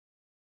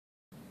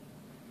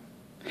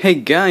Hey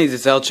guys,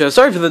 it's Alchest.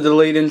 Sorry for the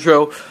delayed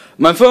intro.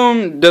 My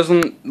phone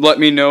doesn't let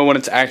me know when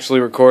it's actually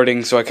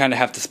recording, so I kind of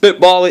have to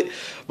spitball it.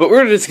 But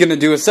we're just going to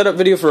do a setup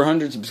video for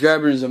 100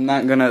 subscribers. I'm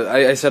not going to...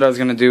 I said I was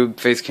going to do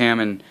face cam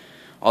and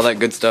all that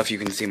good stuff. You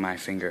can see my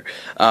finger.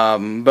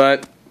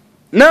 But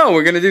no,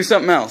 we're going to do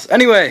something else.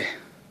 Anyway,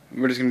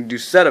 we're just going to do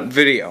setup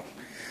video.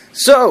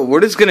 So,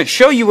 we're just going to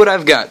show you what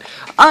I've got.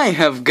 I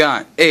have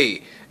got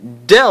a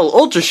Dell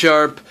Ultra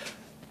Sharp.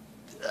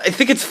 I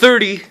think it's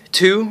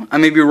 32. I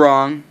may be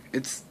wrong.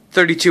 It's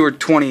 32 or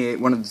 28,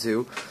 one of the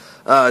two.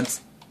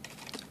 It's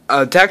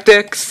a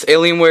Tactics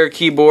Alienware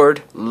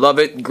keyboard. Love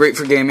it. Great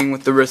for gaming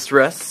with the wrist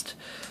rest.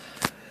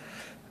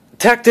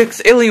 Tactics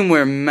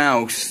Alienware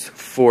mouse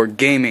for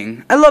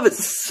gaming. I love it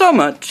so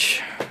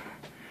much.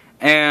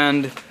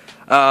 And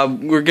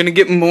we're going to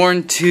get more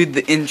into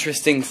the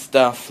interesting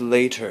stuff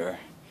later.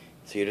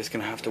 So you're just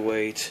going to have to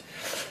wait.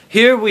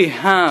 Here we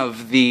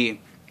have the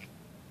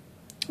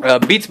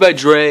Beats by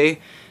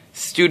Dre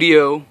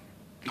Studio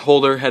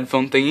holder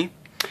headphone thingy,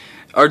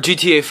 our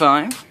GTA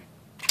 5,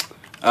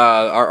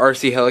 our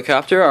RC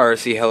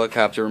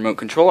helicopter remote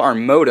control, our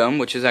modem,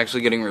 which is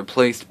actually getting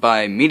replaced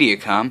by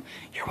Mediacom.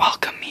 You're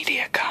welcome,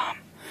 Mediacom.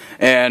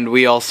 And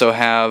we also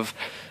have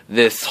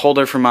this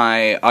holder for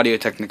my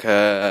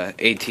Audio-Technica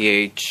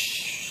ATH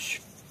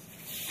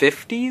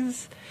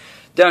 50s.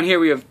 Down here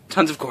we have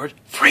tons of cord,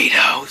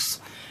 Fritos.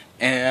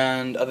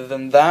 And other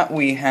than that,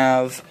 we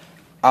have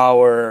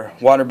our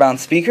water-bound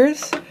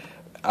speakers.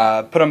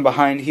 Put them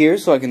behind here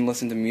so I can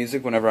listen to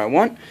music whenever I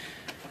want.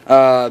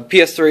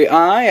 PS3i,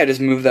 I just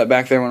move that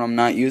back there when I'm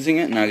not using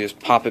it, and I just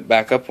pop it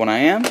back up when I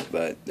am,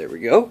 but there we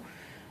go.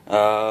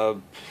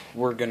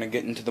 We're gonna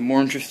get into the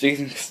more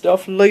interesting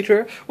stuff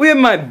later. We have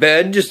my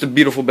bed, just a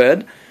beautiful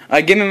bed.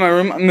 I game in my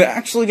room. I'm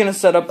actually gonna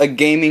set up a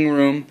gaming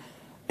room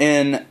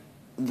in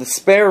the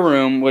spare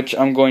room, which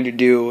I'm going to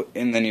do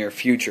in the near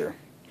future.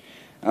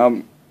 TV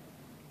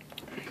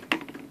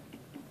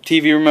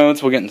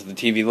remotes, we'll get into the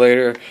TV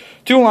later.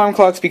 2 alarm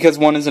clocks because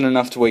one isn't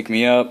enough to wake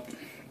me up.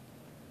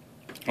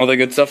 All that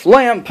good stuff.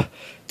 Lamp,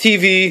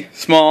 TV,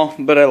 small,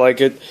 but I like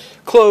it.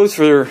 Clothes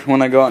for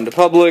when I go out into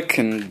public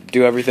and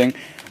do everything.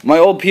 My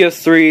old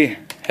PS3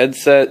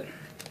 headset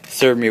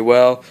served me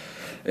well.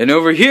 And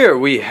over here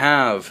we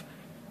have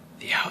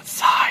the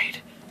outside.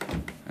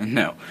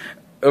 No.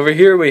 Over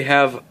here we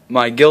have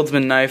my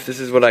Guildsman knife. This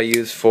is what I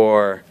use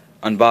for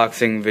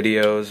unboxing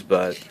videos,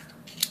 but,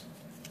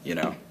 you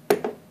know.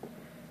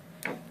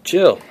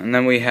 Chill. And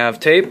then we have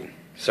tape.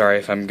 Sorry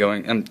if I'm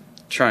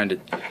trying to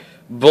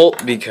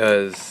bolt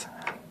because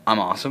I'm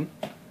awesome.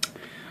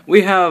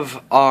 We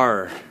have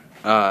our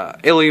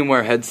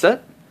Alienware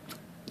headset.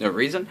 No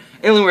reason.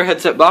 Alienware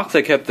headset box.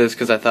 I kept this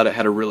because I thought it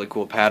had a really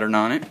cool pattern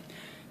on it.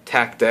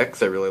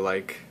 Tactics. I really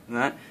like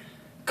that.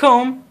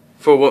 Comb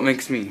for what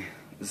makes me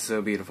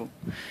so beautiful.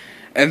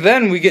 And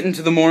then we get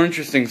into the more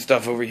interesting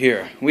stuff over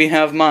here. We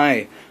have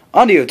my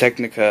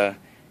Audio-Technica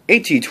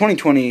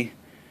AT2020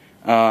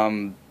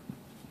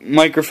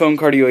 microphone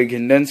cardioid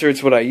condenser.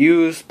 It's what I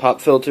use.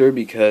 Pop filter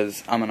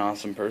because I'm an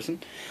awesome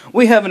person.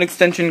 We have an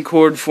extension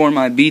cord for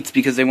my Beats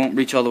because they won't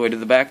reach all the way to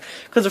the back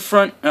because the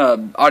front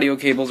audio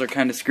cables are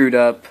kind of screwed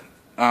up.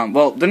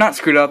 Well, they're not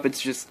screwed up.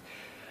 It's just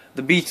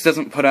the Beats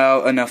doesn't put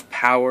out enough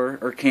power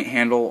or can't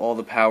handle all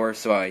the power,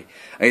 so I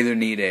either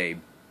need a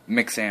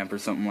mix amp or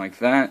something like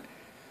that.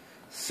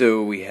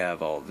 So we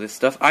have all this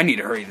stuff. I need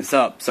to hurry this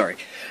up. Sorry.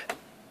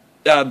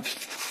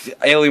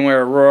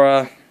 Alienware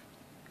Aurora,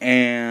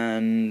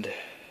 and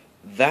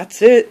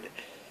that's it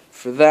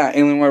for that.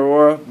 Alienware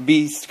Aurora,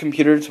 Beast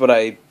computers, what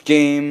I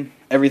game,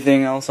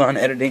 everything else on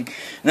editing.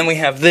 And then we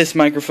have this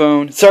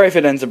microphone. Sorry if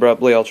it ends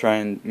abruptly, I'll try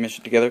and mesh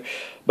it together.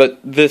 But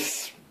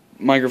this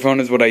microphone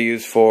is what I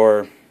use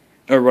for,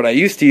 or what I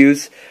used to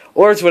use,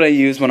 or it's what I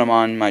use when I'm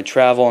on my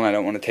travel and I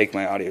don't want to take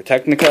my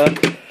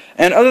Audio-Technica.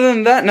 And other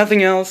than that,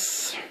 nothing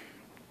else.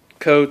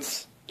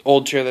 Coats,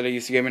 old chair that I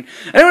used to game in.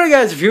 Anyway,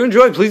 guys, if you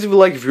enjoyed, please leave a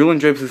like. If you really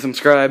enjoyed, please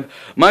subscribe.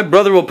 My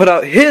brother will put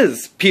out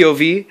his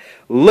POV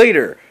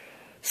later.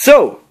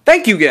 So,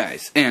 thank you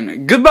guys,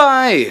 and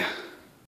goodbye!